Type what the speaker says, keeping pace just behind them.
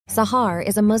Sahar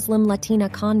is a Muslim Latina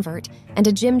convert and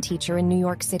a gym teacher in New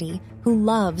York City who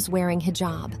loves wearing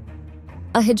hijab.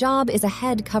 A hijab is a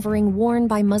head covering worn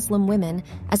by Muslim women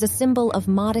as a symbol of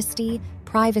modesty,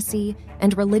 privacy,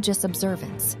 and religious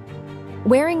observance.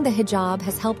 Wearing the hijab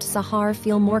has helped Sahar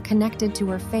feel more connected to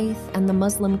her faith and the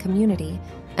Muslim community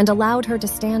and allowed her to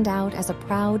stand out as a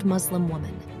proud Muslim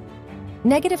woman.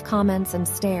 Negative comments and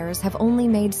stares have only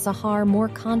made Sahar more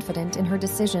confident in her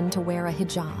decision to wear a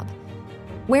hijab.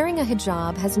 Wearing a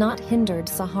hijab has not hindered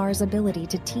Sahar's ability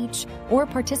to teach or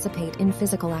participate in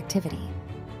physical activity.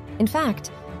 In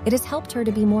fact, it has helped her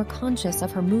to be more conscious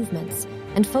of her movements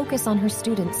and focus on her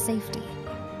students' safety.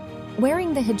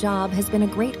 Wearing the hijab has been a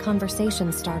great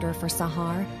conversation starter for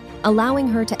Sahar, allowing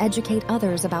her to educate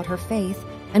others about her faith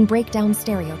and break down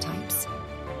stereotypes.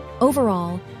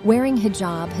 Overall, wearing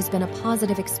hijab has been a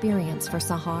positive experience for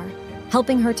Sahar,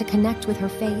 helping her to connect with her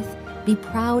faith, be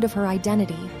proud of her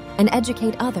identity, and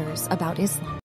educate others about Islam.